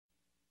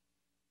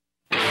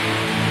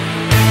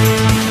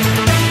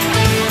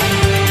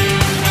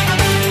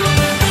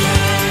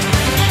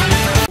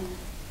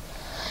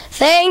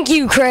Thank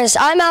you, Chris.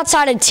 I'm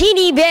outside of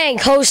TD Bank,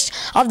 host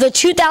of the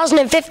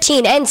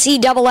 2015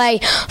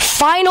 NCAA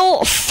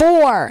Final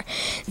Four.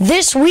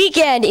 This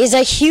weekend is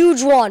a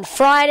huge one.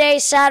 Friday,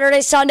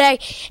 Saturday, Sunday,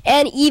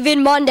 and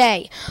even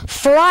Monday.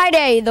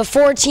 Friday, the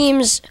four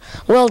teams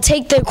will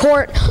take the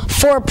court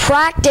for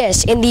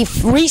practice in the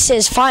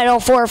Reese's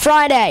Final Four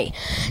Friday.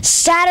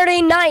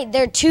 Saturday night,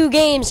 there are two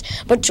games,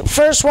 but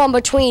first one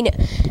between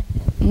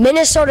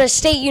Minnesota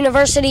State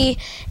University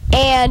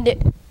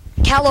and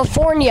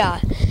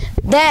California.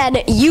 Then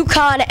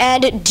UConn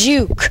and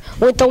Duke,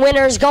 with the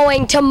winners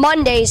going to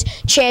Monday's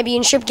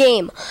championship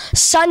game.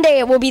 Sunday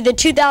it will be the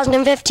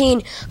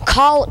 2015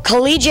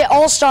 Collegiate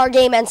All-Star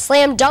Game and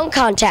Slam Dunk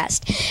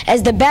Contest,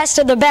 as the best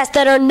of the best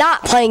that are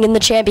not playing in the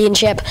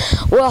championship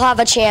will have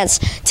a chance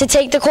to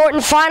take the court.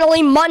 And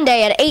finally,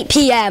 Monday at 8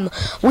 p.m.,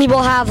 we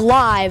will have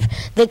live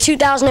the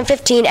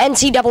 2015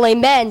 NCAA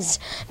Men's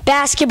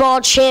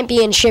Basketball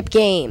Championship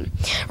Game.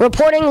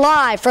 Reporting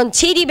live from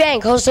TD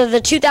Bank, host of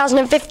the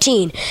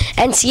 2015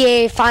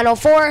 NCAA Final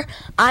Four,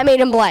 I'm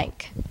Aiden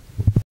Blank.